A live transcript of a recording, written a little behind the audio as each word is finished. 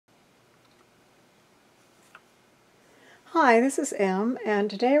Hi, this is Em, and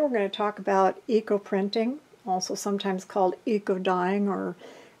today we're going to talk about eco-printing, also sometimes called eco-dyeing or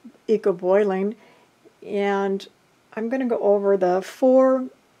eco-boiling, and I'm going to go over the four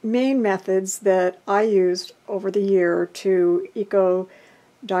main methods that I used over the year to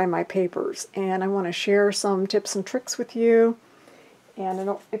eco-dye my papers, and I want to share some tips and tricks with you.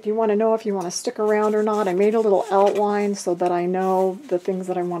 And if you want to know if you want to stick around or not, I made a little outline so that I know the things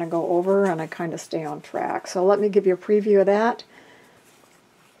that I want to go over and I kind of stay on track. So let me give you a preview of that.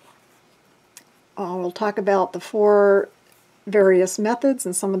 We'll talk about the four various methods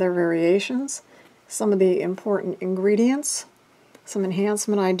and some of their variations, some of the important ingredients, some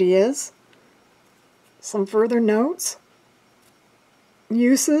enhancement ideas, some further notes,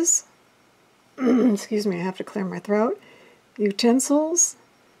 uses, excuse me, I have to clear my throat, utensils,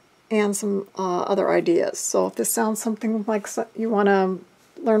 and some other ideas. So if this sounds something like you want to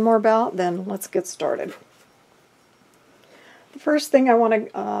learn more about, then let's get started. The first thing I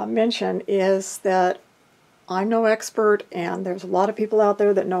want to mention is that I'm no expert, and there's a lot of people out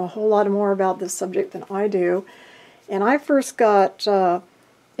there that know a whole lot more about this subject than I do. And I first got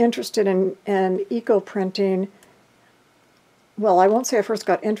interested in eco-printing. Well, I won't say I first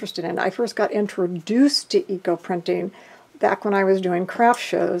got interested in it. I first got introduced to eco-printing back when I was doing craft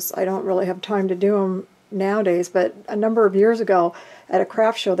shows. I don't really have time to do them nowadays, but a number of years ago at a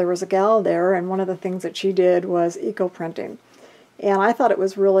craft show there was a gal there, and one of the things that she did was eco-printing. And I thought it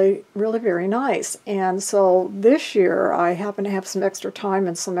was really, really very nice. And so this year I happened to have some extra time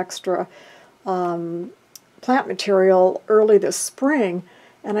and some extra plant material early this spring,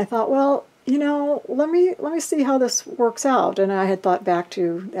 and I thought, well, you know, let me see how this works out. And I had thought back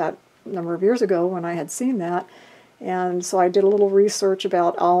to that number of years ago when I had seen that. And so I did a little research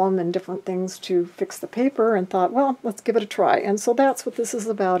about alum and different things to fix the paper and thought, well, let's give it a try. And so that's what this is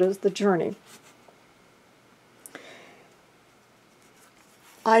about, is the journey.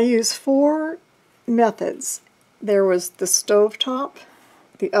 I use four methods. There was the stovetop,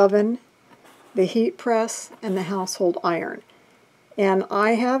 the oven, the heat press, and the household iron. And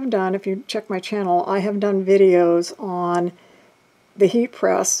I have done, if you check my channel, I have done videos on the heat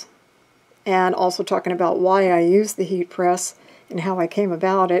press, and also talking about why I use the heat press and how I came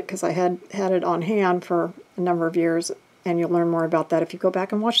about it, because I had it on hand for a number of years, and you'll learn more about that if you go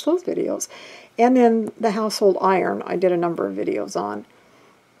back and watch those videos. And then the household iron, I did a number of videos on.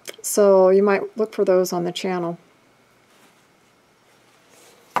 So you might look for those on the channel.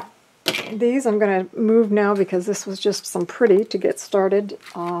 These I'm going to move now because this was just some pretty to get started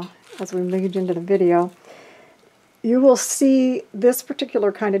as we lead into the video. You will see this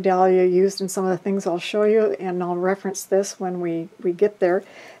particular kind of dahlia used in some of the things I'll show you, and I'll reference this when we get there.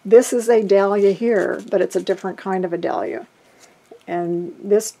 This is a dahlia here, but it's a different kind of a dahlia. And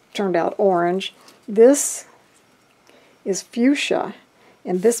this turned out orange. This is fuchsia,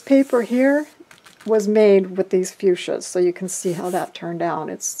 and this paper here was made with these fuchsias, so you can see how that turned out.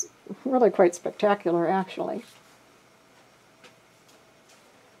 It's really quite spectacular, actually.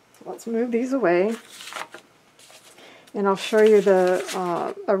 Let's move these away. And I'll show you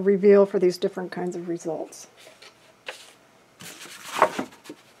a reveal for these different kinds of results.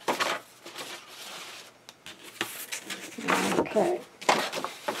 Okay.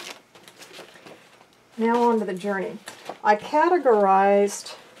 Now on to the journey. I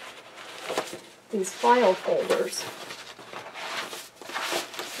categorized these file folders,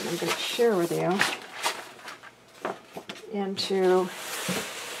 and I'm going to share with you, into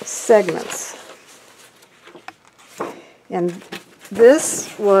segments. And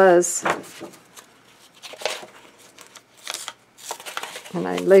this was, and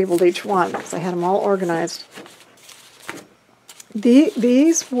I labeled each one because I had them all organized.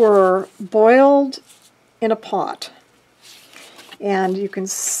 These were boiled in a pot. And you can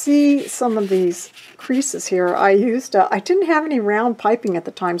see some of these creases here. I didn't have any round piping at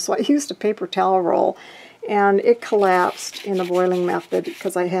the time, so I used a paper towel roll, and it collapsed in the boiling method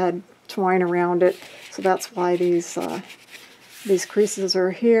because I had twine around it. So that's why these creases are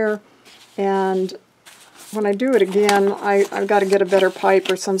here. And when I do it again, I've got to get a better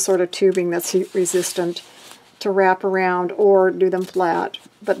pipe or some sort of tubing that's heat resistant to wrap around or do them flat.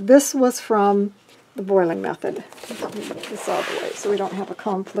 But this was from the boiling method. Let's move this out of the way so we don't have a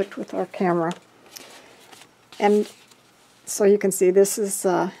conflict with our camera. And so you can see this is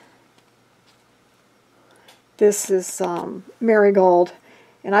marigold.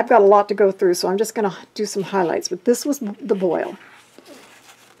 And I've got a lot to go through, so I'm just going to do some highlights. But this was the boil.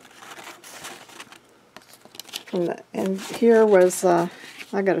 And here was, I've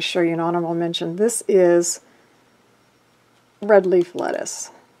got to show you an honorable mention. This is red leaf lettuce.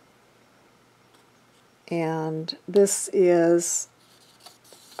 And this is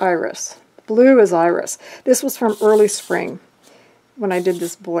iris. Blue is iris. This was from early spring when I did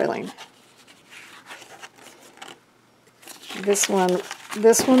this boiling. This one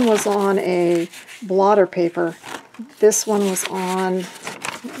was on a blotter paper. This one was on,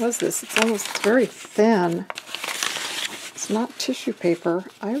 what was this? It's very thin. It's not tissue paper.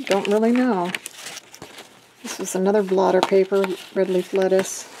 I don't really know. This was another blotter paper, red leaf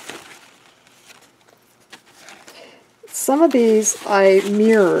lettuce. Some of these I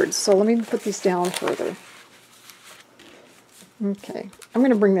mirrored, so let me put these down further. Okay, I'm going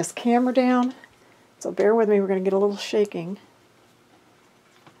to bring this camera down, so bear with me, we're going to get a little shaking.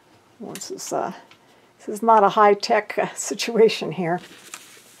 This is not a high-tech situation here.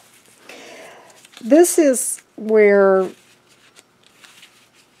 This is where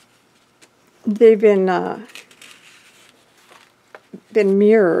they've been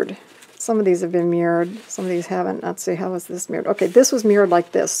mirrored. Some of these have been mirrored, some of these haven't. Let's see, how was this mirrored? Okay, this was mirrored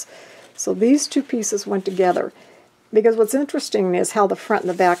like this. So these two pieces went together. Because what's interesting is how the front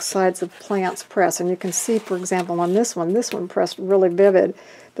and the back sides of plants press. And you can see, for example, on this one pressed really vivid,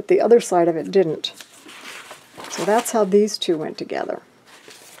 but the other side of it didn't. So that's how these two went together.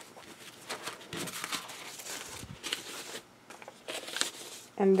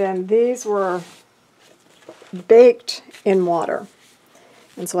 And then these were baked in water.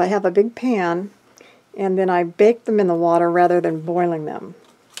 And so I have a big pan, and then I bake them in the water rather than boiling them.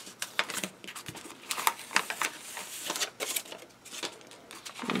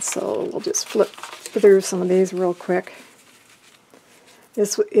 And so we'll just flip through some of these real quick.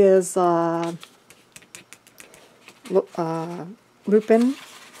 This is lupin.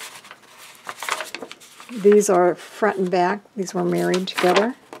 These are front and back. These were married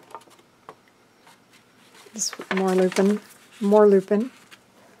together. This more lupin. More lupin.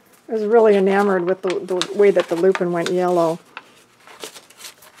 I was really enamored with the way that the lupin went yellow.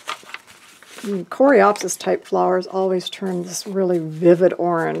 Coreopsis type flowers always turn this really vivid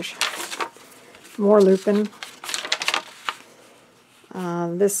orange. More lupin.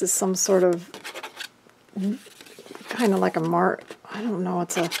 This is some sort of kind of like a I don't know,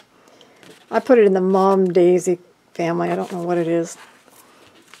 I put it in the mum daisy family. I don't know what it is.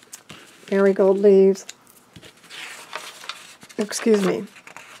 Marigold leaves. Excuse me.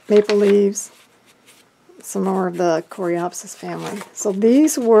 Maple leaves. Some more of the Coreopsis family. So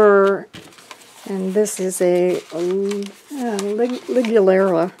these were, and this is a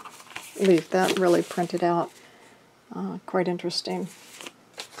ligulera leaf. That really printed out. Quite interesting.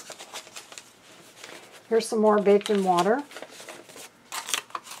 Here's some more baked in water.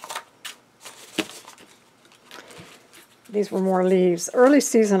 These were more leaves. Early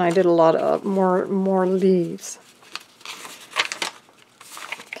season I did a lot of more leaves.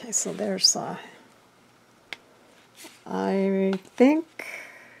 Okay, so there's I think,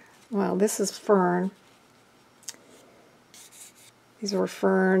 well, this is fern. These were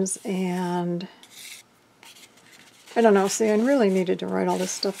ferns, and I don't know, see, I really needed to write all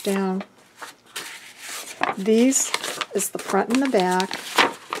this stuff down. These is the front and the back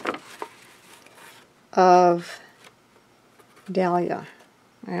of dahlia.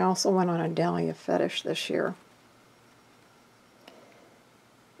 I also went on a dahlia fetish this year.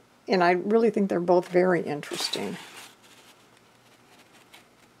 And I really think they're both very interesting.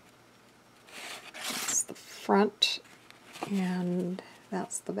 That's the front, and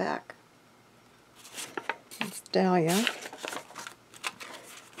that's the back. That's dahlia.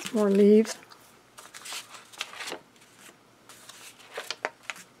 More leaves.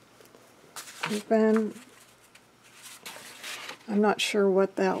 Lupin. I'm not sure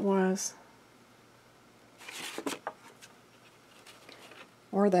what that was.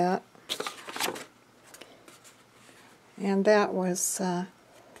 Or that. And that was,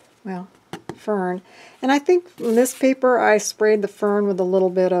 well, fern. And I think in this paper I sprayed the fern with a little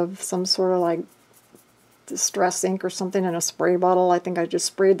bit of some sort of like distress ink or something in a spray bottle. I think I just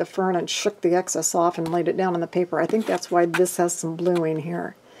sprayed the fern and shook the excess off and laid it down on the paper. I think that's why this has some bluing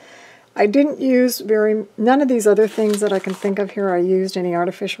here. I didn't use none of these other things that I can think of here I used any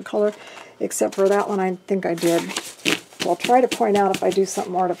artificial color, except for that one I think I did. So I'll try to point out if I do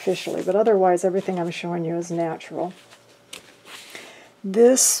something artificially, but otherwise everything I'm showing you is natural.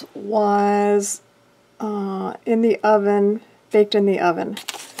 This was in the oven, baked in the oven.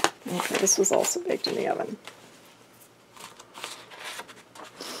 Okay, this was also baked in the oven.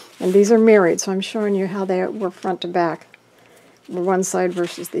 And these are married, so I'm showing you how they were front to back. One side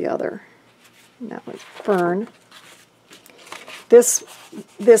versus the other. And that was fern. This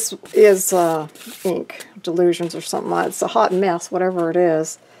is ink, Delusions or something. It's a hot mess, whatever it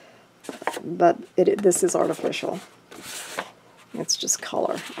is. but this is artificial. It's just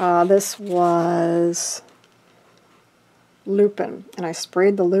color. This was lupin, and I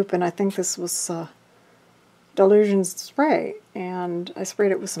sprayed the lupin. I think this was Delusion spray, and I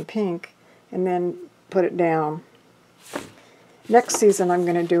sprayed it with some pink and then put it down. Next season I'm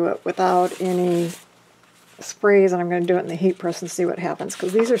going to do it without any sprays, and I'm going to do it in the heat press and see what happens,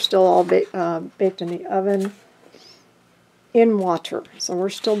 because these are still all baked in the oven in water. So we're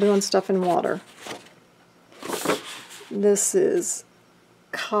still doing stuff in water. This is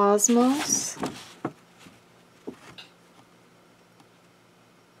Cosmos.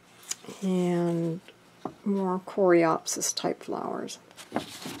 And more Coreopsis type flowers.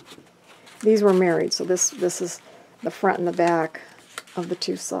 These were married, so this is the front and the back of the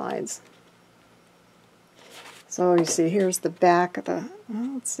two sides. So you see, here's the back of the,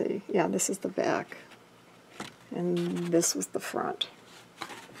 well, let's see, yeah, this is the back, and this was the front.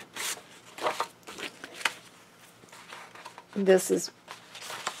 This is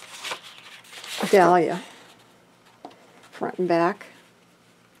Dahlia, front and back.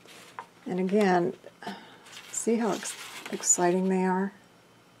 And again, see how exciting they are?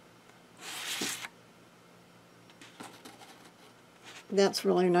 That's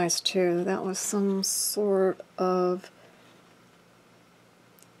really nice too. That was some sort of,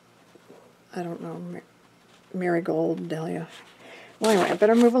 I don't know, marigold dahlia. Well, anyway, I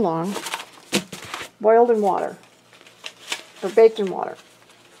better move along. Boiled in water, or baked in water.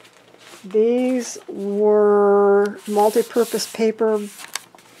 These were multi-purpose paper.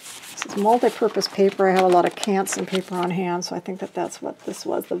 This is multi-purpose paper. I have a lot of Canson paper on hand, so I think that that's what this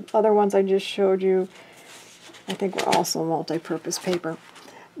was. The other ones I just showed you, I think, were also multi-purpose paper.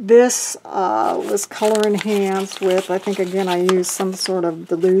 This was color enhanced with, I think, again, I used some sort of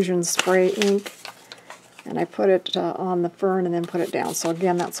Delusion spray ink, and I put it on the fern and then put it down. So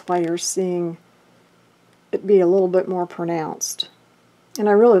again, that's why you're seeing it be a little bit more pronounced. And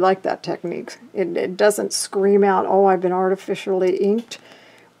I really like that technique. It doesn't scream out, oh, I've been artificially inked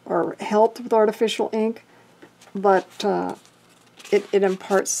or helped with artificial ink, but it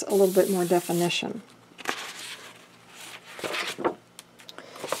imparts a little bit more definition.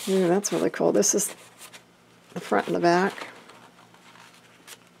 Ooh, that's really cool. This is the front and the back.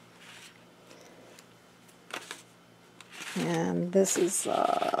 And this is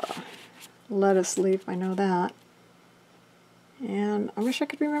lettuce leaf, I know that. And I wish I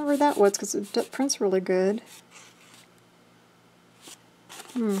could remember where that was, because it prints really good.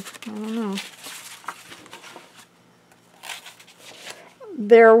 I don't know.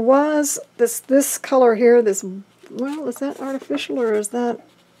 There was this color here, this, well, is that artificial or is that,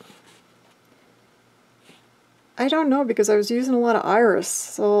 I don't know, because I was using a lot of iris,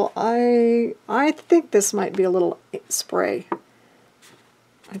 so I think this might be a little spray.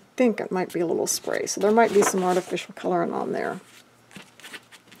 I think it might be a little spray, so there might be some artificial coloring on there.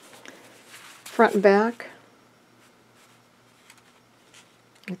 Front and back,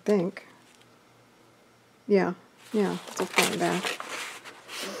 I think. Yeah, it's a front and back.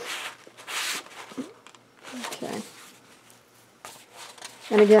 Okay.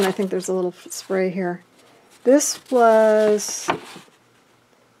 And again, I think there's a little spray here. This was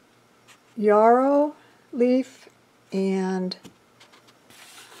yarrow leaf and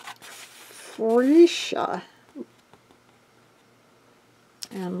freesia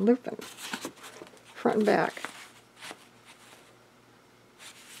and lupin, front and back.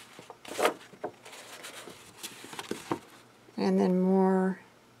 And then more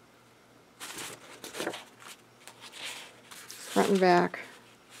front and back.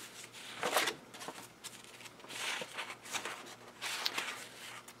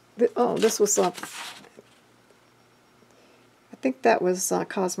 Oh, this was I think that was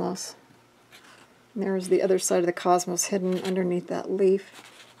Cosmos. And there's the other side of the Cosmos hidden underneath that leaf.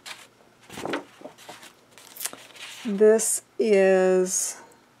 This is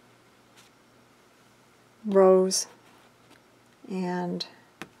rose and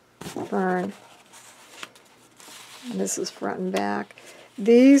fern. And this is front and back.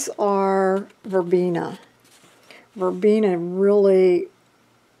 These are verbena. Verbena really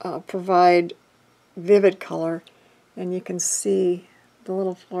provide vivid color, and you can see the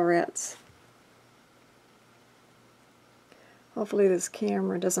little florets. Hopefully this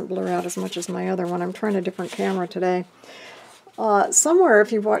camera doesn't blur out as much as my other one. I'm trying a different camera today. Somewhere,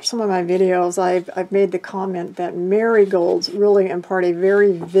 if you've watched some of my videos, I've made the comment that marigolds really impart a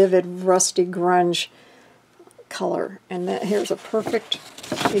very vivid, rusty grunge color, and that here's a perfect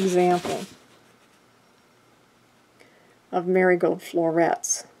example of marigold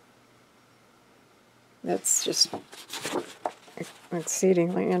florets. That's just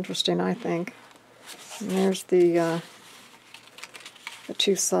exceedingly interesting, I think. And there's the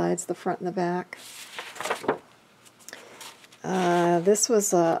two sides, the front and the back. This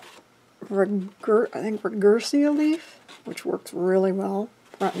was a Regersia leaf, which works really well,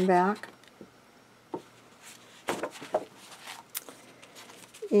 front and back.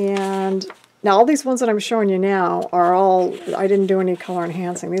 And now all these ones that I'm showing you now are all, I didn't do any color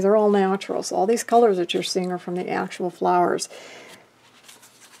enhancing. These are all natural. So all these colors that you're seeing are from the actual flowers.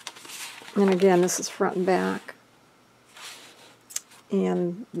 And again, this is front and back.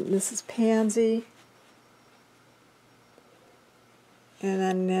 And this is pansy.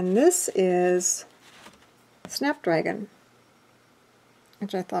 And then this is snapdragon,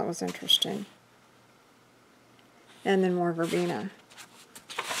 which I thought was interesting. And then more verbena.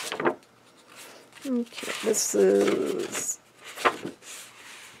 Okay, this is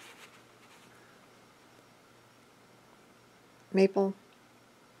maple.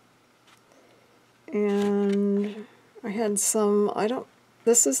 And I had some,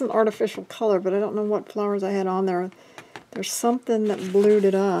 this isn't artificial color, but I don't know what flowers I had on there. There's something that blued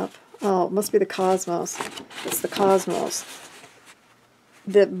it up. Oh, it must be the cosmos. It's the cosmos.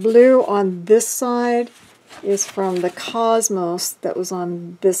 The blue on this side is from the cosmos that was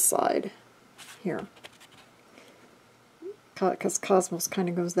on this side here. Because cosmos kind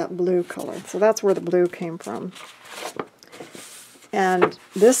of goes that blue color. So that's where the blue came from. And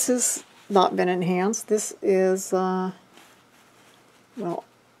this has not been enhanced. This is, well,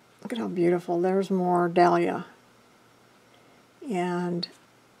 look at how beautiful. There's more dahlia. And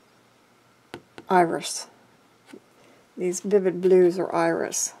iris. These vivid blues are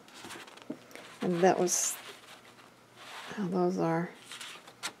iris. And that was how those are.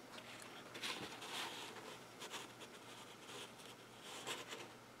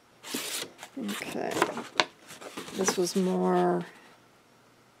 Okay. This was more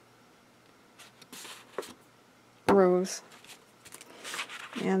rose.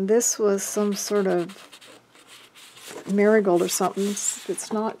 And this was some sort of marigold or something.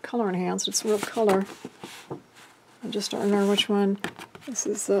 It's not color enhanced, it's real color. I just don't remember which one. This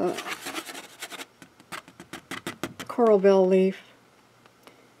is a coral bell leaf.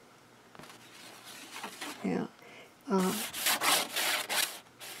 Yeah.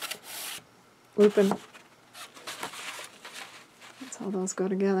 Lupin. That's how those go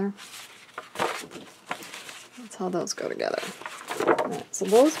together. That's how those go together. Right, so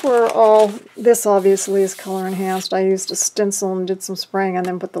those were all, this obviously is color enhanced. I used a stencil and did some spraying and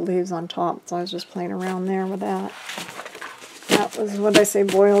then put the leaves on top. So I was just playing around there with that. That was, what did I say,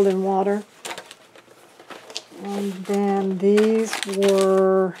 boiled in water. And then these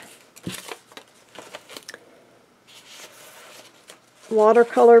were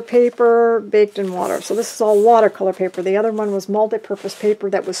watercolor paper baked in water. So this is all watercolor paper. The other one was multi-purpose paper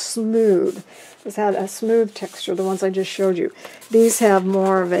that was smooth. This had a smooth texture, the ones I just showed you. These have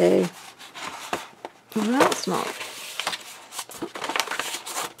more of a, well, that's not.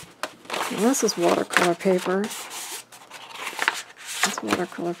 Well, this is watercolor paper. That's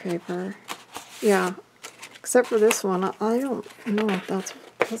watercolor paper. Yeah, except for this one. I don't know if that's,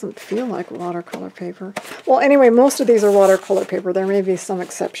 doesn't feel like watercolor paper. Well, anyway, most of these are watercolor paper. There may be some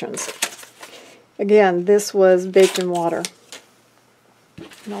exceptions. Again, this was baked in water.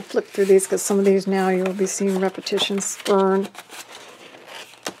 And I'll flip through these because some of these now you'll be seeing repetitions burn.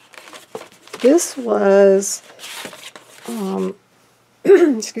 This was,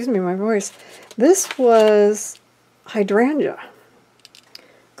 excuse me, my voice. This was hydrangea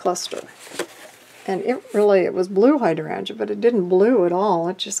cluster. And it was blue hydrangea, but it didn't blue at all.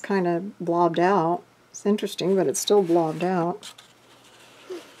 It just kind of blobbed out. It's interesting, but it still blobbed out.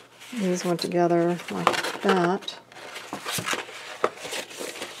 These went together like that.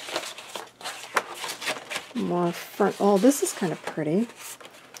 More front. Oh, this is kind of pretty.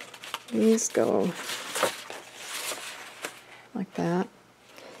 These go like that.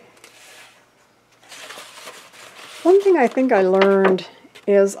 One thing I think I learned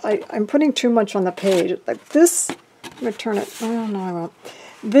is I'm putting too much on the page. Like this, I'm going to turn it, oh no I won't.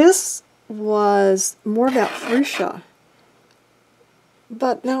 This was more about freesia.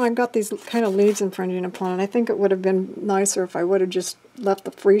 But now I've got these kind of leaves infringing upon it. I think it would have been nicer if I would have just left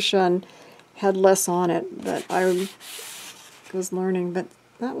the freesia and had less on it. But I was learning, but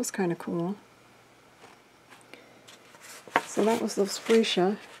that was kind of cool. So that was those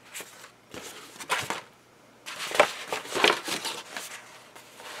freesia.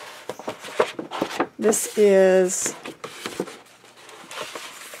 This is,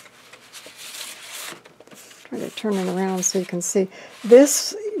 try to turn it around so you can see.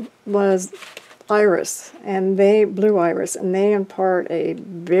 This was iris, and blue iris, and they impart a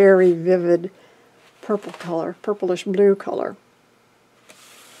very vivid purple color, purplish blue color.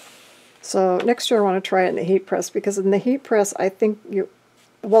 So next year I want to try it in the heat press, because in the heat press I think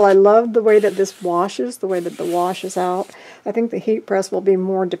well, I love the way that this washes, the way that the wash is out. I think the heat press will be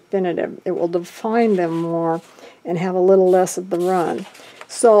more definitive. It will define them more and have a little less of the run.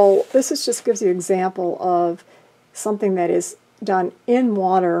 So this just gives you an example of something that is done in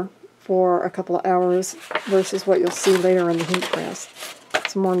water for a couple of hours versus what you'll see later in the heat press.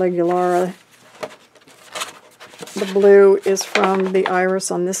 Some more Ligularia. The blue is from the iris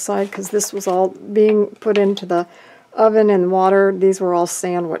on this side, because this was all being put into the oven and water. These were all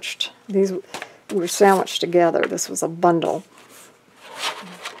sandwiched. These were sandwiched together. This was a bundle.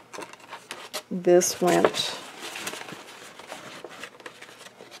 This went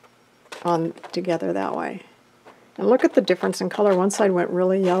on together that way. And look at the difference in color. One side went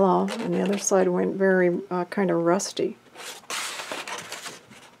really yellow, and the other side went very kind of rusty.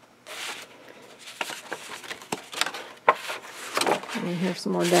 And here's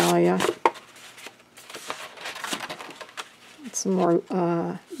some more dahlia. Some more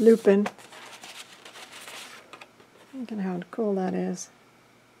lupin. Look at how cool that is.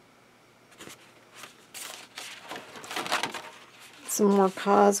 Some more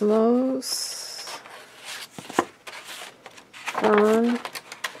cosmos. Fern.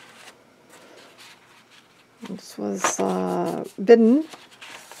 This was bidden.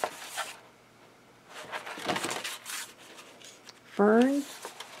 Fern.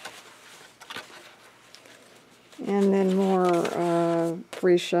 And then more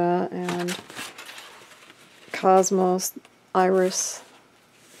freesia and cosmos, iris.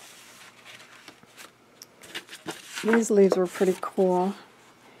 These leaves were pretty cool.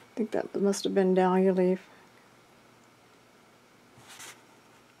 I think that must have been dahlia leaf.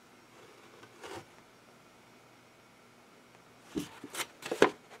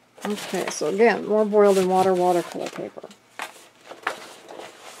 Okay, so again, more boiled in water watercolor paper.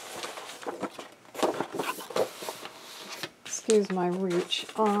 Excuse my reach.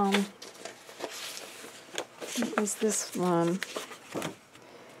 What was this one?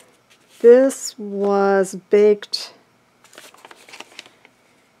 This was baked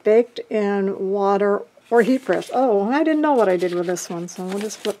in water or heat press. Oh, I didn't know what I did with this one, so we'll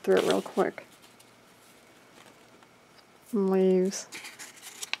just flip through it real quick. Some leaves.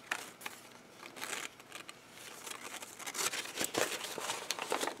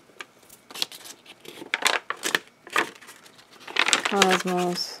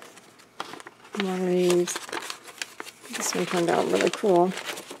 Cosmos, more leaves. This one turned out really cool.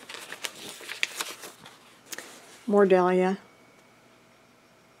 More dahlia.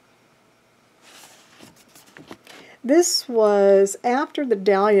 This was after the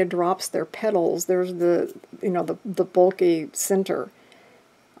dahlia drops their petals. There's the the bulky center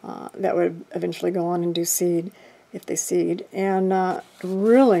that would eventually go on and do seed if they seed, and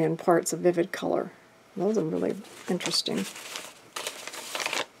really imparts a vivid color. Those are really interesting.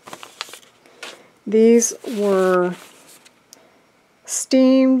 These were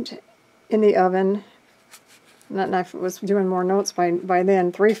steamed in the oven. That knife was doing more notes by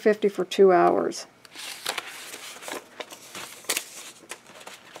then. 350 for 2 hours.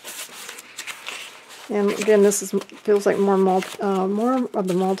 And again, this feels like more of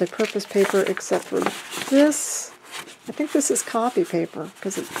the multi-purpose paper, except for this. I think this is copy paper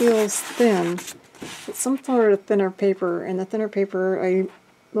because it feels thin. It's some sort of thinner paper, and the thinner paper I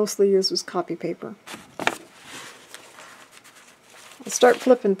mostly used was copy paper. I'll start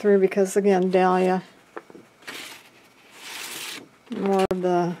flipping through because, again, dahlia. More of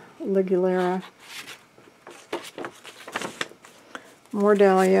the Ligularia. More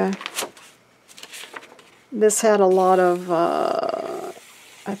dahlia. This had a lot of, I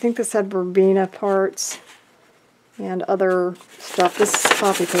think this had verbena parts and other stuff. This is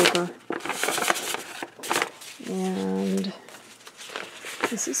copy paper. And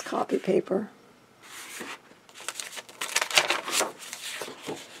this is copy paper.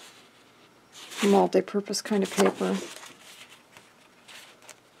 Multi-purpose kind of paper.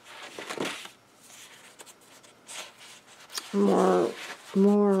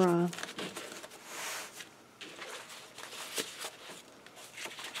 More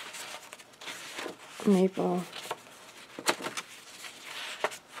maple.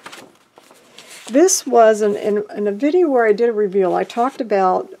 This was in a video where I did a reveal. I talked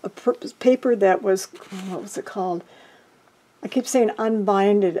about a paper that was, what was it called? I keep saying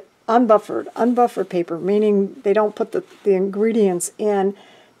unbuffered paper, meaning they don't put the ingredients in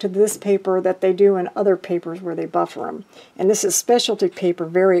to this paper that they do in other papers where they buffer them. And this is specialty paper,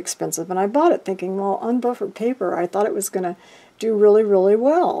 very expensive. And I bought it thinking, well, unbuffered paper, I thought it was going to do really, really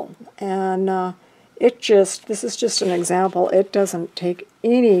well. And this is just an example, it doesn't take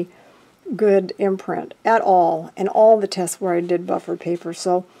any good imprint at all in all the tests where I did buffered paper.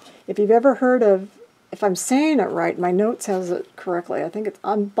 So if you've ever heard of, if I'm saying it right, my notes has it correctly, I think it's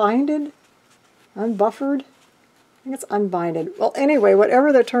unbinded, unbuffered, I think it's unbinded. Well, anyway,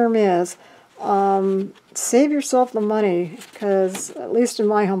 whatever the term is, save yourself the money, because at least in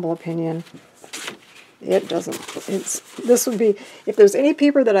my humble opinion, it doesn't. This would be, if there's any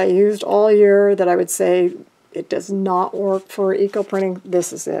paper that I used all year that I would say it does not work for eco printing,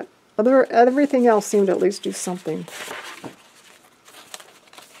 this is it. Everything else seemed to at least do something.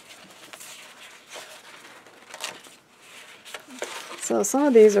 So some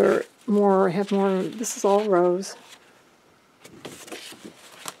of these are have more, this is all rose.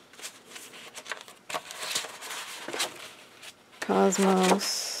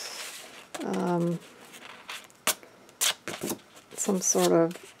 Cosmos, some sort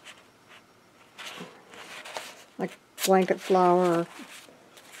of like blanket flower.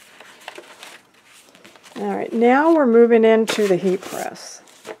 All right, now we're moving into the heat press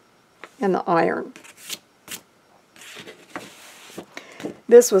and the iron.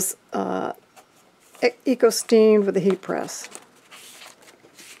 This was eco-steamed with the heat press.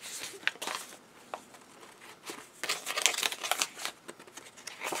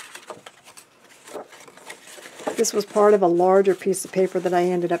 This was part of a larger piece of paper that I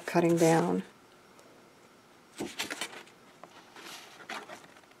ended up cutting down.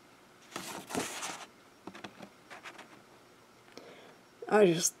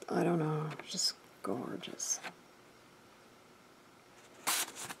 I don't know, just gorgeous.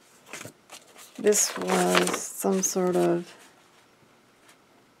 This was some sort of,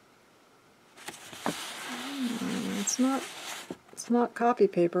 it's not copy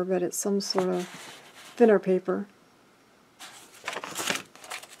paper, but it's some sort of thinner paper.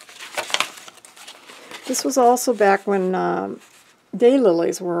 This was also back when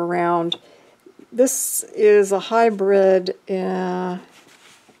daylilies were around. This is a hybrid.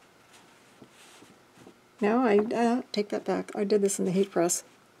 No, I take that back. I did this in the heat press.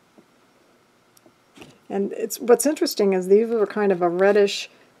 And what's interesting is these were kind of a reddish,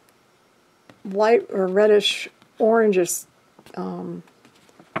 light or reddish orangish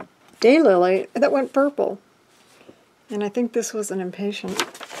daylily that went purple. And I think this was an impatient.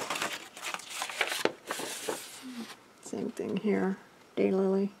 Same thing here,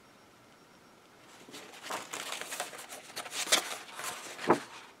 daylily.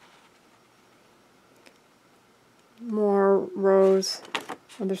 More rose,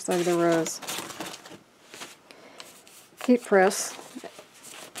 other side of the rose. Heat press.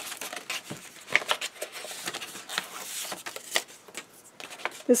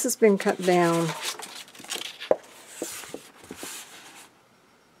 This has been cut down.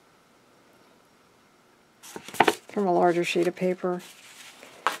 From a larger sheet of paper.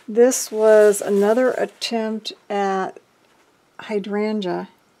 This was another attempt at hydrangea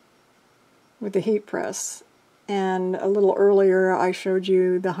with the heat press. And a little earlier I showed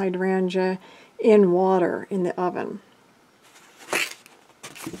you the hydrangea in water in the oven.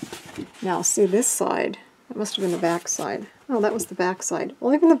 Now see this side, that must have been the back side. Oh, that was the back side.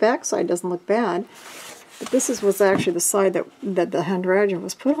 Well, even the back side doesn't look bad. But this was actually the side that the hydrangea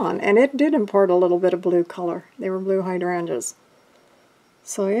was put on. And it did impart a little bit of blue color. They were blue hydrangeas.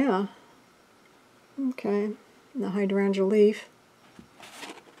 So yeah. Okay, the hydrangea leaf.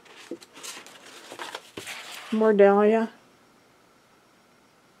 More dahlia.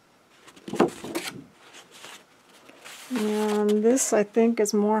 And this, I think,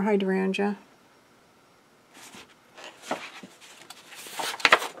 is more hydrangea.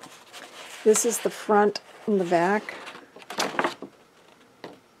 This is the front and the back.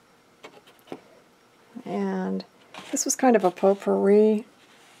 And this was kind of a potpourri.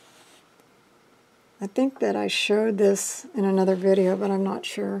 I think that I showed this in another video, but I'm not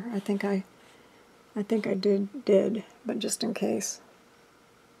sure. I think I did, but just in case.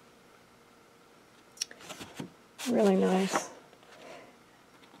 Really nice.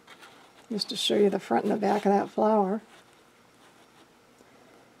 Just to show you the front and the back of that flower.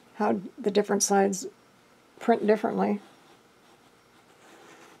 How the different sides print differently.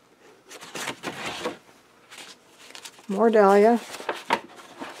 More dahlia.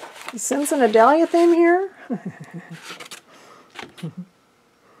 You sensing a dahlia theme here?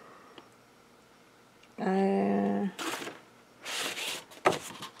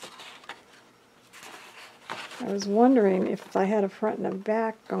 I was wondering if I had a front and a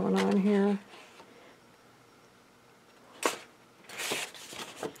back going on here.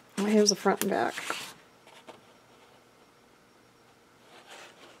 Well, here's a front and back.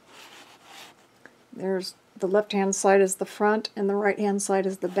 There's the left-hand side is the front, and the right-hand side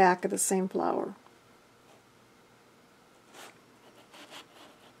is the back of the same flower.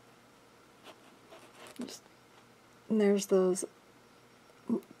 And there's those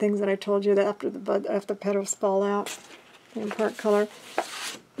things that I told you that after the petals fall out, they impart color.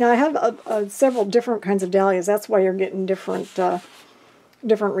 Now I have several different kinds of dahlias. That's why you're getting different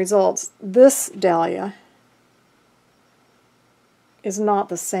results. This dahlia is not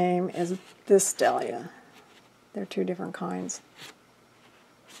the same as this dahlia. They're two different kinds.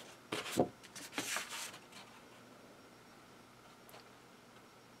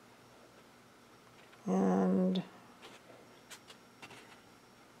 And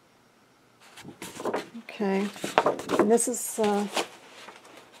okay, and this is that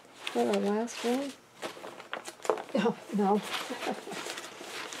our last one? Oh, no.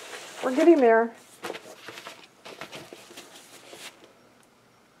 We're getting there.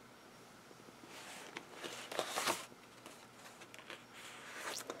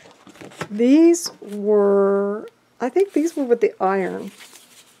 These were, I think these were with the iron.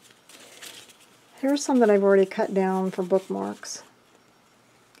 Here's some that I've already cut down for bookmarks.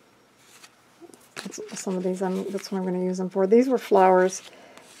 Some of these, that's what I'm going to use them for. These were flowers.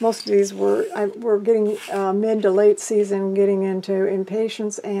 Most of these we're getting mid to late season, getting into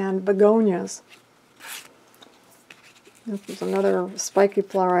impatiens and begonias. This is another spiky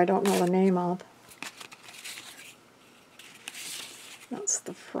flower I don't know the name of. That's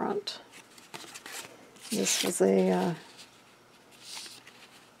the front. This was a,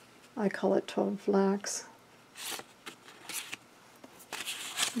 I call it toad flax.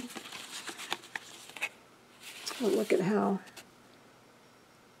 But look at how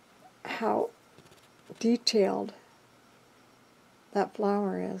detailed that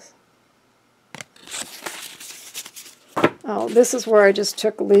flower is. Oh, this is where I just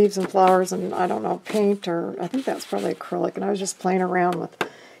took leaves and flowers and, I don't know, paint, or I think that's probably acrylic, and I was just playing around with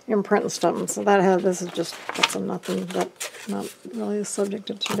imprint and stuff. And so this is just, that's a nothing, that's not really the subject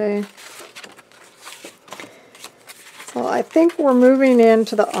of today. So I think we're moving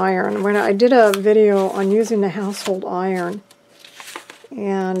into the iron. When I did a video on using the household iron,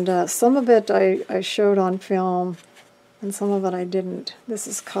 and some of it I showed on film, and some of it I didn't. This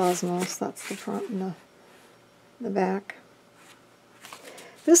is Cosmos. That's the front and the back.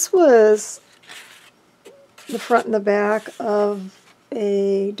 This was the front and the back of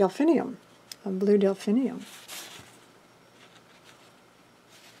a delphinium, a blue delphinium.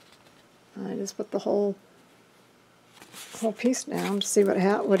 I just put the whole piece down to see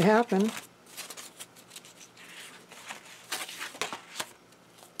what would happen.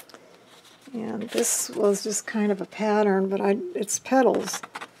 And this was just kind of a pattern, but it's petals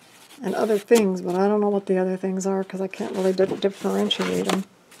and other things, but I don't know what the other things are because I can't really differentiate them.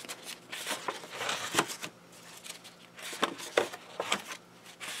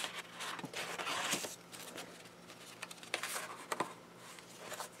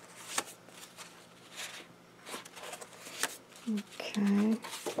 Okay.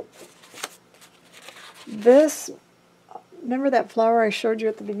 This, remember that flower I showed you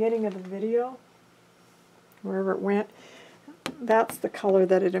at the beginning of the video? Wherever it went? That's the color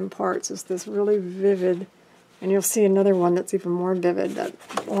that it imparts, is this really vivid, and you'll see another one that's even more vivid, that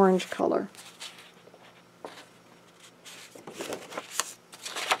orange color.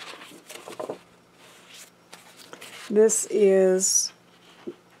 This is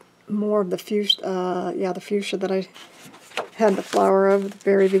more of the fuchsia, the fuchsia that I had the flower of at the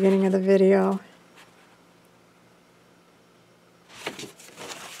very beginning of the video.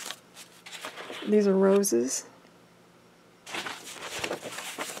 These are roses.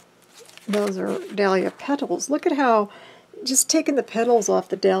 Those are dahlia petals. Look at how, just taking the petals off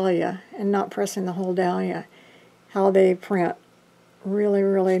the dahlia and not pressing the whole dahlia, how they print. Really,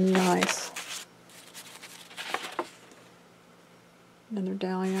 really nice. Another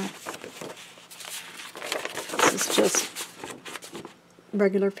dahlia. This is just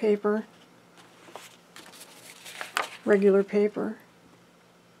regular paper. Regular paper.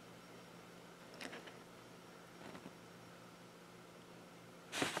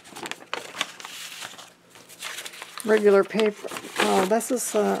 Regular paper. Oh, this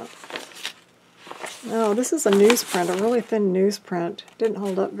is a newsprint, a really thin newsprint. Didn't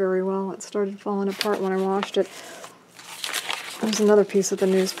hold up very well. It started falling apart when I washed it. There's another piece of the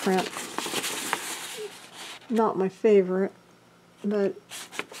newsprint. Not my favorite, but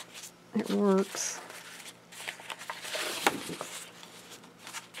it works.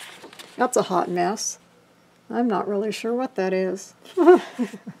 That's a hot mess. I'm not really sure what that is. More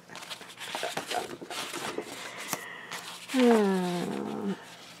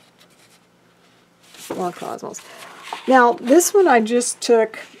cosmos. Now, this one I just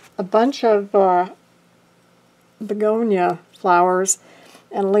took a bunch of begonia flowers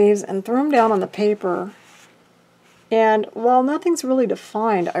and leaves and threw them down on the paper. And while nothing's really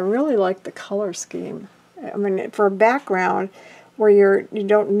defined, I really like the color scheme. I mean, for a background where you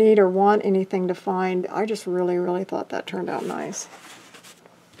don't need or want anything defined, I just really, really thought that turned out nice.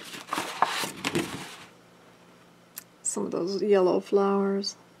 Some of those yellow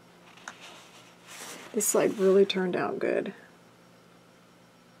flowers. This side really turned out good.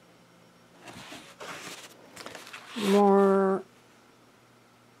 More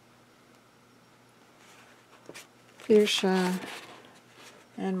fuchsia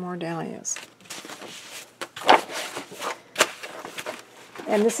and more dahlias.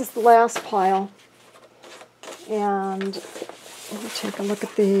 And this is the last pile. And let me take a look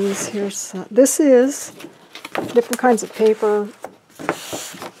at these. Here's this is different kinds of paper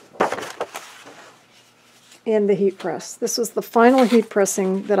in the heat press. This was the final heat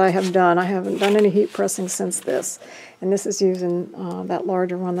pressing that I have done. I haven't done any heat pressing since this. And this is using that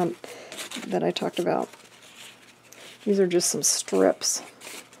larger one that I talked about. These are just some strips.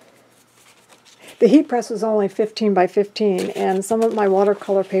 The heat press was only 15 by 15, and some of my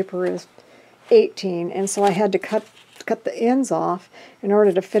watercolor paper is 18, and so I had to cut the ends off in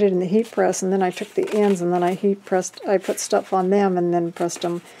order to fit it in the heat press, and then I took the ends and then I put stuff on them and then pressed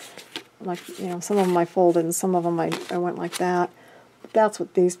them, like, you know, some of them I folded and some of them I went like that. But that's what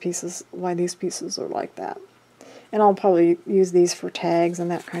why these pieces are like that. And I'll probably use these for tags and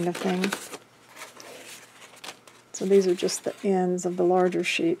that kind of thing. So these are just the ends of the larger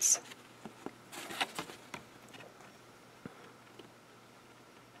sheets.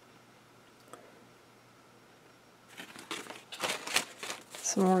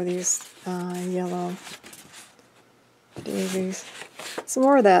 Some more of these yellow daisies. Some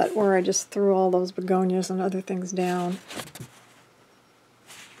more of that where I just threw all those begonias and other things down.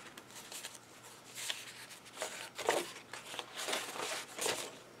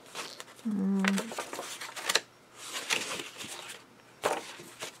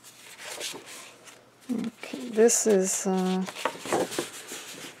 Okay, this is some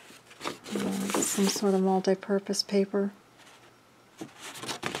sort of multi-purpose paper.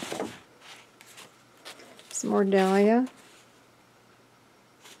 Some more dahlia.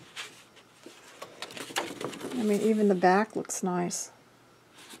 I mean, even the back looks nice.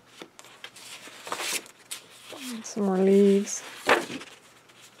 Some more leaves.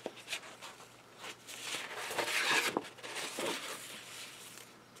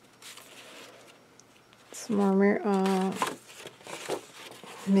 Some more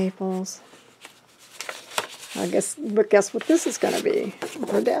maples. But guess what this is going to be?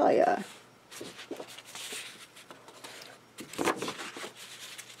 More dahlia.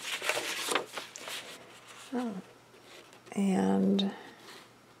 Oh. And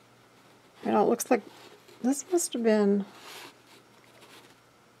you know, it looks like this must have been,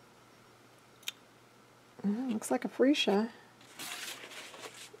 looks like a freesia.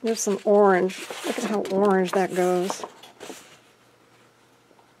 There's some orange. Look at how orange that goes.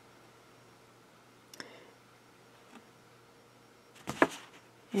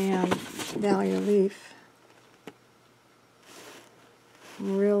 And dahlia leaf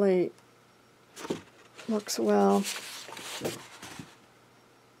really works well.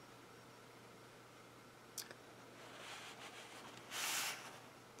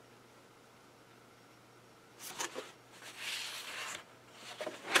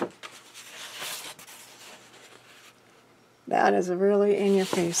 That is a really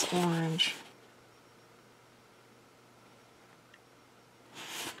in-your-face orange.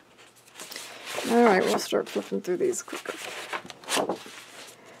 All right, we'll start flipping through these quicker.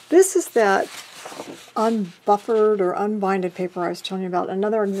 This is that unbuffered or unbinded paper I was telling you about.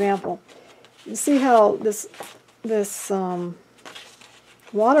 Another example. You see how this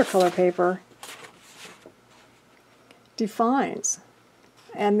watercolor paper defines,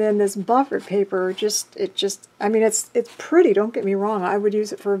 and then this buffered paper I mean, it's pretty. Don't get me wrong. I would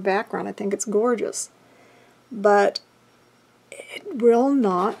use it for a background. I think it's gorgeous, but it will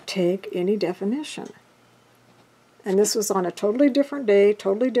not take any definition. And this was on a totally different day,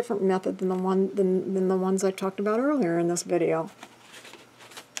 totally different method than the ones I talked about earlier in this video.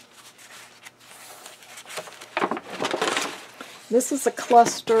 This is a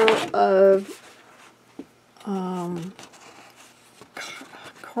cluster of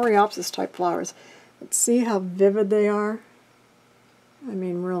coreopsis type flowers. Let's see how vivid they are. I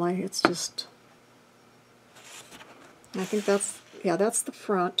mean, really, it's just, I think that's, yeah, that's the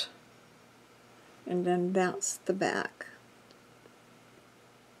front, and then that's the back.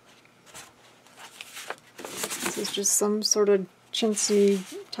 This is just some sort of chintzy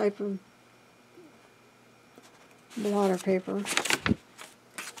type of blotter paper.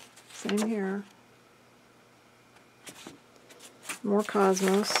 Same here. More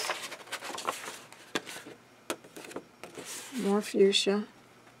Cosmos. More fuchsia.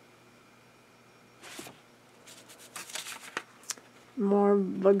 More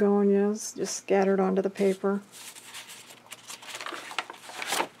begonias just scattered onto the paper.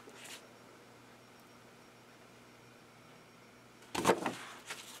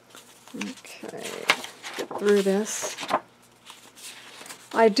 Okay, get through this.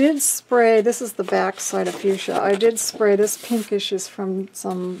 I did spray, this is the back side of fuchsia, I did spray, this pinkish is from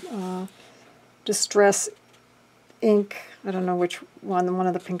some Distress ink, I don't know which one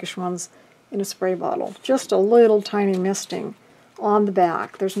of the pinkish ones, in a spray bottle. Just a little tiny misting on the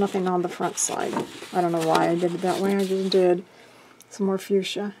back. There's nothing on the front side. I don't know why I did it that way, I just did. Some more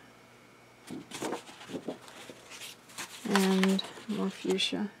fuchsia. And more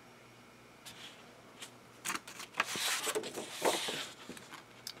fuchsia.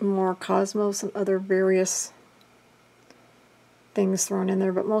 More Cosmos and other various things thrown in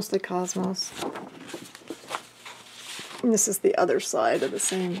there, but mostly Cosmos. And this is the other side of the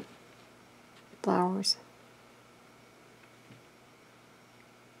same flowers.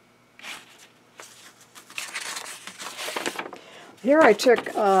 Here I took,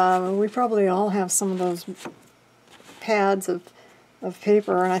 we probably all have some of those pads of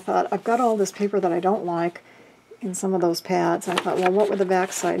paper, and I thought, I've got all this paper that I don't like in some of those pads. I thought, well, what would the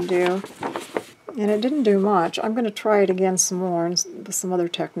backside do? And it didn't do much. I'm going to try it again some more and with some other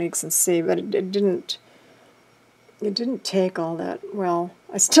techniques and see, but it didn't take all that well.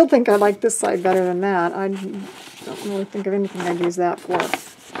 I still think I like this side better than that. I don't really think of anything I'd use that for,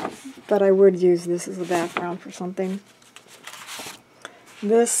 but I would use this as a background for something.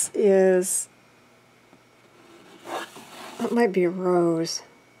 This is, it might be a rose.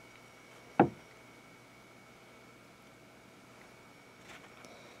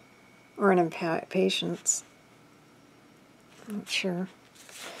 Or an impatience. I'm not sure.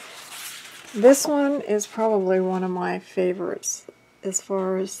 This one is probably one of my favorites as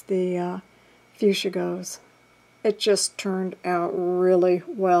far as the fuchsia goes. It just turned out really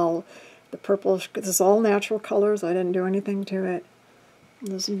well. The purplish, this is all natural colors. I didn't do anything to it.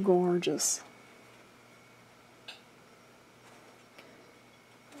 This is gorgeous.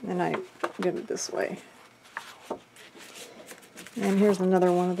 And I did it this way. And here's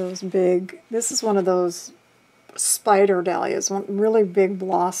another one of those big, this is one of those spider dahlias, one really big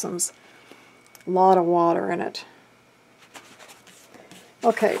blossoms. A lot of water in it.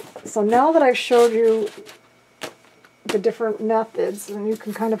 Okay, so now that I've showed you the different methods, and you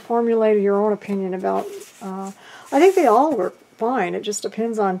can kind of formulate your own opinion about, I think they all work fine. It just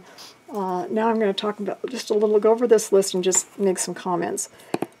depends on, now I'm going to talk about just a little, go over this list and just make some comments.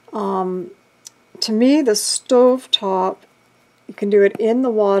 To me, the stovetop, you can do it in the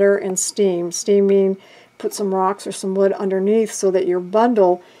water and steam. Steam means put some rocks or some wood underneath so that your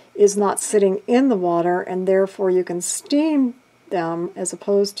bundle is not sitting in the water, and therefore you can steam them as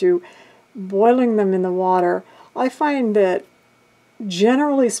opposed to boiling them in the water. I find that,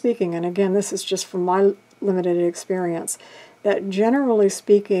 generally speaking, and again this is just from my limited experience, that generally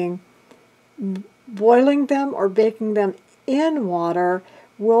speaking, boiling them or baking them in water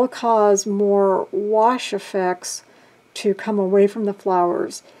will cause more wash effects to come away from the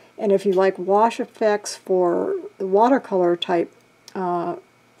flowers. And if you like wash effects for the watercolor type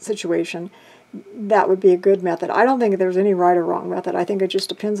situation, that would be a good method. I don't think there's any right or wrong method. I think it just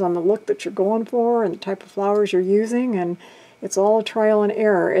depends on the look that you're going for and the type of flowers you're using, and it's all a trial and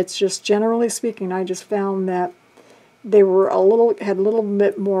error. It's just, generally speaking, I just found that they were had a little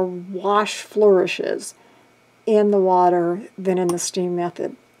bit more wash flourishes in the water than in the steam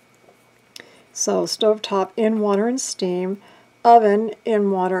method. So stovetop in water and steam, oven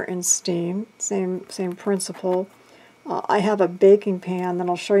in water and steam, same principle. I have a baking pan that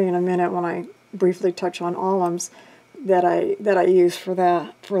I'll show you in a minute when I briefly touch on alums that I use for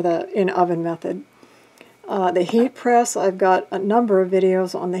the in oven method. The heat press, I've got a number of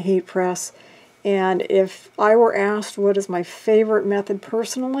videos on the heat press, and if I were asked what is my favorite method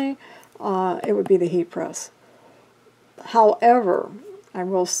personally, it would be the heat press. However, I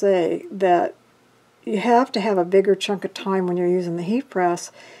will say that you have to have a bigger chunk of time when you're using the heat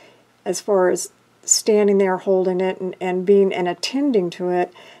press as far as standing there holding it and being and attending to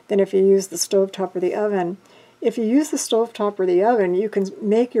it than if you use the stovetop or the oven. if you use the stovetop or the oven, you can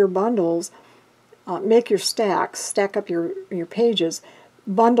make your bundles, make your stacks, stack up your pages,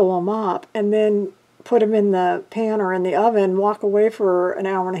 bundle them up, and then put them in the pan or in the oven, walk away for an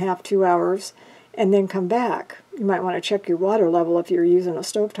hour and a half, 2 hours, and then come back. You might want to check your water level if you're using a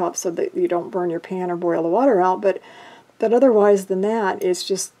stovetop so that you don't burn your pan or boil the water out, but otherwise than that, it's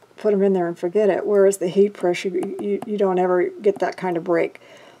just put them in there and forget it. Whereas the heat press, you don't ever get that kind of break.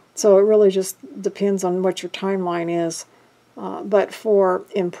 So it really just depends on what your timeline is. But for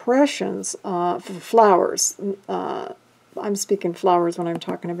impressions, for flowers, I'm speaking flowers when I'm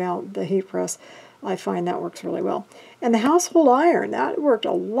talking about the heat press, I find that works really well. And the household iron, that worked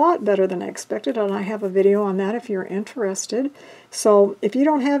a lot better than I expected, and I have a video on that if you're interested. So if you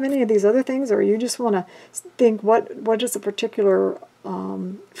don't have any of these other things, or you just want to think what does a particular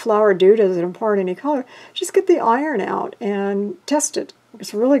flower do, does it impart any color, just get the iron out and test it.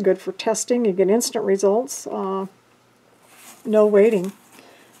 It's really good for testing. You get instant results, no waiting.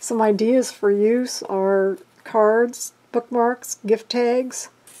 Some ideas for use are cards, bookmarks, gift tags,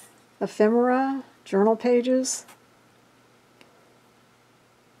 ephemera, journal pages,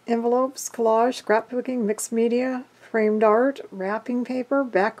 envelopes, collage, scrapbooking, mixed media, framed art, wrapping paper,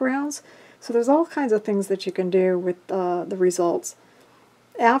 backgrounds. So there's all kinds of things that you can do with the results.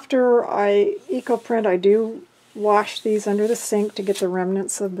 After I eco-print, I do wash these under the sink to get the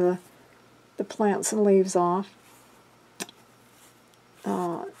remnants of the plants and leaves off.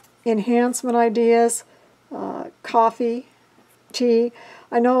 Enhancement ideas, coffee, tea.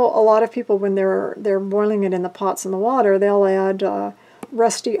 I know a lot of people, when they're boiling it in the pots in the water, they'll add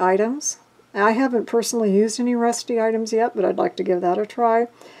rusty items. I haven't personally used any rusty items yet, but I'd like to give that a try.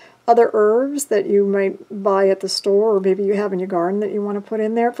 Other herbs that you might buy at the store, or maybe you have in your garden that you want to put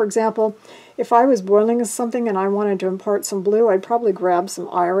in there. For example, if I was boiling something and I wanted to impart some blue, I'd probably grab some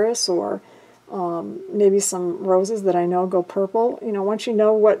iris or maybe some roses that I know go purple. You know, once you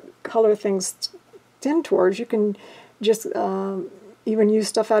know what color things tend towards, you can just even use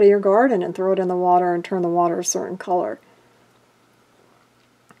stuff out of your garden and throw it in the water and turn the water a certain color.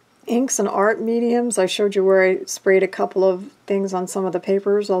 Inks and art mediums, I showed you where I sprayed a couple of things on some of the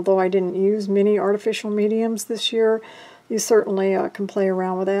papers, although I didn't use many artificial mediums this year. You certainly can play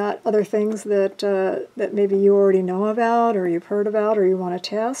around with that. Other things that, that maybe you already know about, or you've heard about, or you want to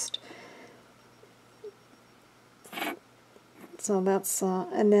test. So that's,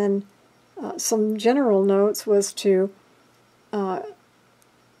 and then some general notes was to,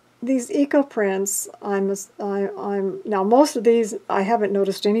 these eco prints, now most of these I haven't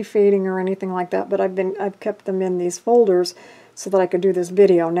noticed any fading or anything like that, but I've kept them in these folders so that I could do this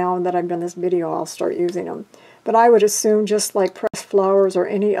video. Now that I've done this video, I'll start using them. But I would assume, just like pressed flowers or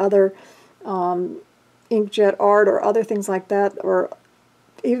any other inkjet art or other things like that, or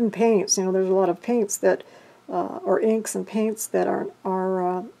even paints, you know, there's a lot of paints that or inks and paints that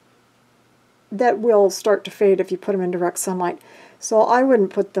that will start to fade if you put them in direct sunlight. So I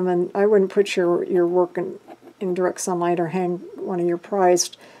wouldn't put them in. I wouldn't put your work in direct sunlight, or hang one of your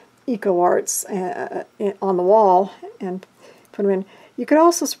prized eco arts on the wall and put them in. You could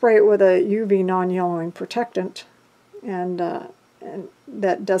also spray it with a UV non-yellowing protectant, and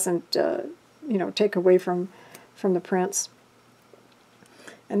that doesn't you know, take away from the prints.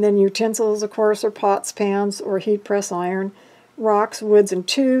 And then utensils, of course, are pots, pans, or heat press iron. Rocks, woods, and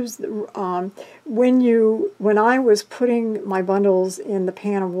tubes. When I was putting my bundles in the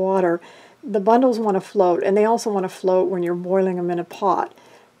pan of water, the bundles want to float, and they also want to float when you're boiling them in a pot.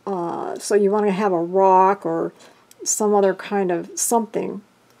 So you want to have a rock or some other kind of something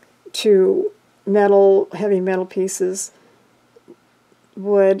to heavy metal pieces,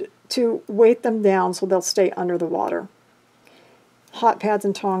 wood, to weight them down so they'll stay under the water. Hot pads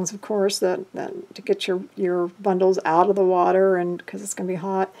and tongs, of course, that to get your bundles out of the water, and because it's going to be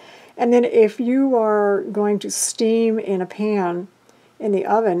hot. And then if you are going to steam in a pan in the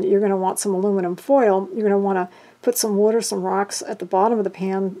oven, you're going to want some aluminum foil. You're going to want to put some wood or some rocks at the bottom of the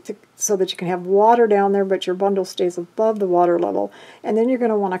pan so that you can have water down there, but your bundle stays above the water level. And then you're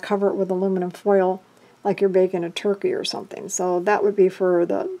going to want to cover it with aluminum foil like you're baking a turkey or something. So that would be for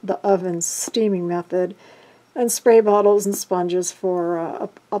the oven steaming method. And spray bottles and sponges for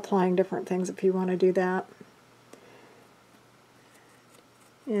applying different things if you want to do that.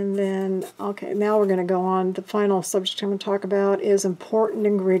 And then, okay, now we're going to go on. The final subject I'm going to talk about is important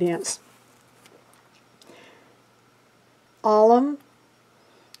ingredients. Alum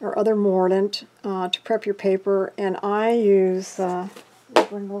or other mordant to prep your paper, and I use, let me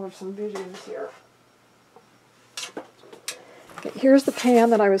bring over some videos here. Okay, here's the pan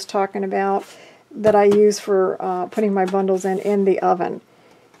that I was talking about that I use for putting my bundles in the oven.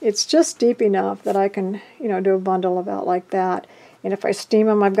 It's just deep enough that I can, you know, do a bundle about like that. And if I steam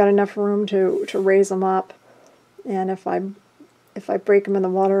them, I've got enough room to raise them up. And if I break them in the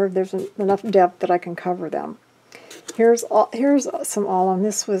water, there's enough depth that I can cover them. Here's some alum.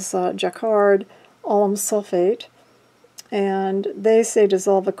 This was Jacquard alum sulfate. And they say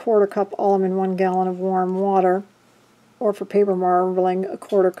dissolve a 1/4 cup alum in 1 gallon of warm water. Or for paper marbling, a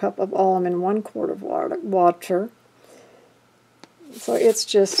 1/4 cup of alum in 1 quart of water. So it's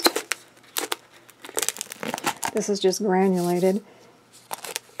just, this is just granulated.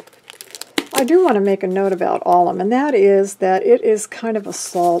 I do want to make a note about alum, and that is that it is kind of a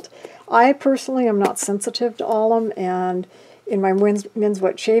salt. I personally am not sensitive to alum, and in my men's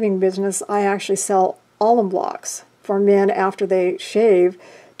wet shaving business, I actually sell alum blocks for men after they shave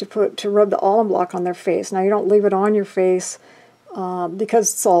to rub the alum block on their face. Now, you don't leave it on your face because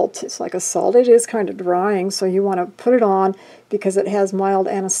salt, it's like a salt. It is kind of drying, so you want to put it on because it has mild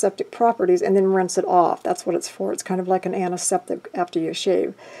antiseptic properties, and then rinse it off. That's what it's for. It's kind of like an antiseptic after you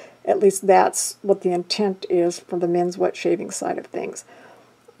shave. At least that's what the intent is for the men's wet shaving side of things.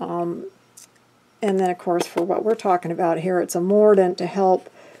 And then, of course, for what we're talking about here, it's a mordant to help.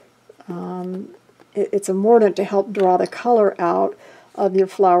 It's a mordant to help draw the color out of your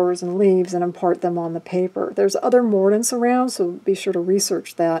flowers and leaves and impart them on the paper. There's other mordants around, so be sure to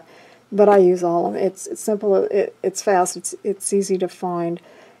research that. But I use alum. It's simple. It's fast. It's easy to find.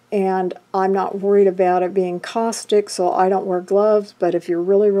 And I'm not worried about it being caustic, so I don't wear gloves. But if you're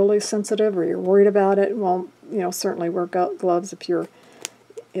really, really sensitive or you're worried about it, well, you know, certainly wear gloves if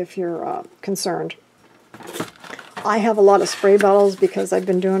you're concerned. I have a lot of spray bottles because I've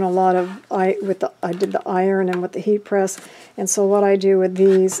been doing a lot of I did the iron and with the heat press. And so what I do with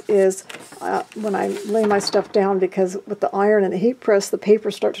these is when I lay my stuff down, because with the iron and the heat press, the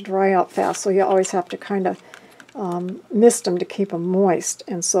papers start to dry out fast. So you always have to kind of mist them to keep them moist.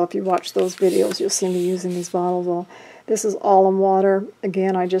 And so if you watch those videos, you'll see me using these bottles. Well, this is alum water.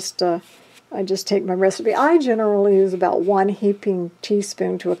 Again, I just take my recipe. I generally use about 1 heaping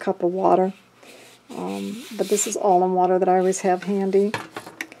teaspoon to a cup of water. But this is alum water that I always have handy.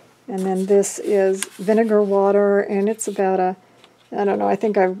 And then this is vinegar water, and it's about I don't know, I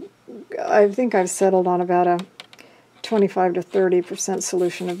think I've settled on about a 25 to 30%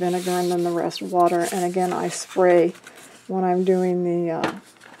 solution of vinegar, and then the rest water. And again, I spray when I'm doing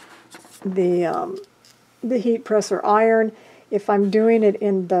the heat press or iron. If I'm doing it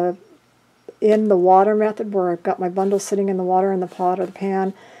in the water method, where I've got my bundle sitting in the water in the pot or the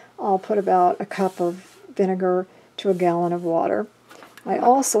pan, I'll put about a cup of vinegar to a gallon of water. I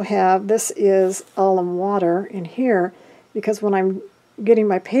also have, this is alum water in here, because when I'm getting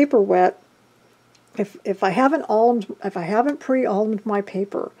my paper wet, if I haven't pre-allumed my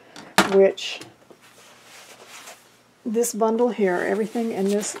paper, which this bundle here, everything in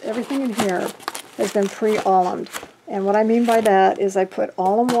here has been pre-allumed. And what I mean by that is I put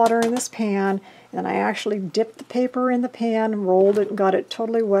alum water in this pan, and I actually dipped the paper in the pan, rolled it, and got it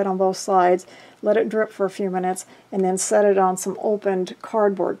totally wet on both sides, let it drip for a few minutes, and then set it on some opened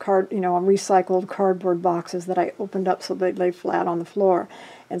recycled cardboard boxes that I opened up so they lay flat on the floor.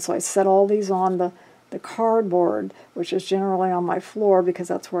 And so I set all these on the cardboard, which is generally on my floor because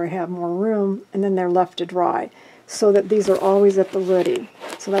that's where I have more room, and then they're left to dry, so that these are always at the ready.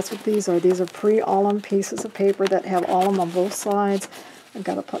 So that's what these are. These are pre-alum pieces of paper that have alum on both sides. I've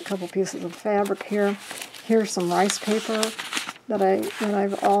got a couple pieces of fabric here. Here's some rice paper that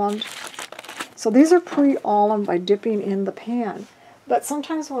I've allumed. So these are pre-alum by dipping in the pan. But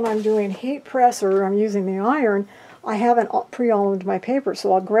sometimes when I'm doing heat press or I'm using the iron, I haven't pre-allumed my paper.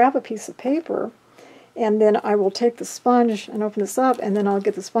 So I'll grab a piece of paper, and then I will take the sponge and open this up, and then I'll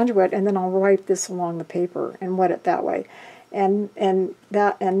get the sponge wet, and then I'll wipe this along the paper and wet it that way. And then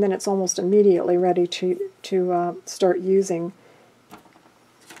it's almost immediately ready to start using.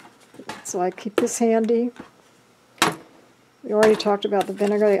 So I keep this handy. We already talked about the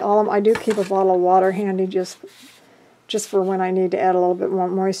vinegar, the alum. I do keep a bottle of water handy just for when I need to add a little bit more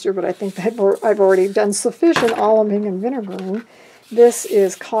moisture, but I think that I've already done sufficient aluming and vinegarating. This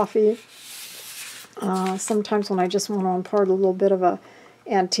is coffee. Sometimes when I just want to impart a little bit of a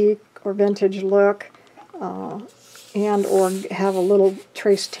antique or vintage look, and or have a little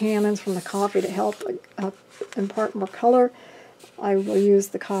trace tannins from the coffee to help impart more color, I will use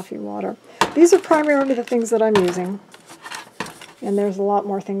the coffee water. These are primarily the things that I'm using, and there's a lot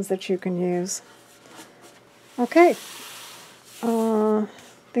more things that you can use. Okay, I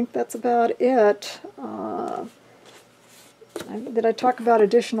think that's about it. Did I talk about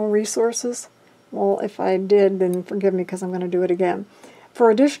additional resources? Well, if I did, then forgive me because I'm going to do it again.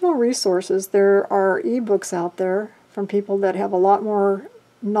 For additional resources, there are ebooks out there from people that have a lot more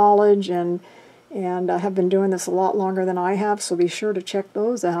knowledge and have been doing this a lot longer than I have, so be sure to check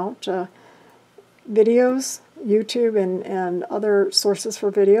those out. Videos, YouTube, and other sources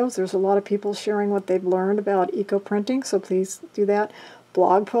for videos. There's a lot of people sharing what they've learned about eco-printing, so please do that.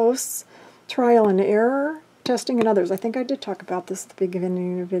 Blog posts, trial and error, testing, and others. I think I did talk about this at the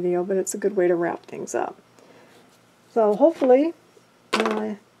beginning of the video, but it's a good way to wrap things up. So hopefully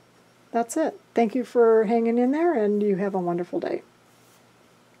that's it. Thank you for hanging in there, and you have a wonderful day.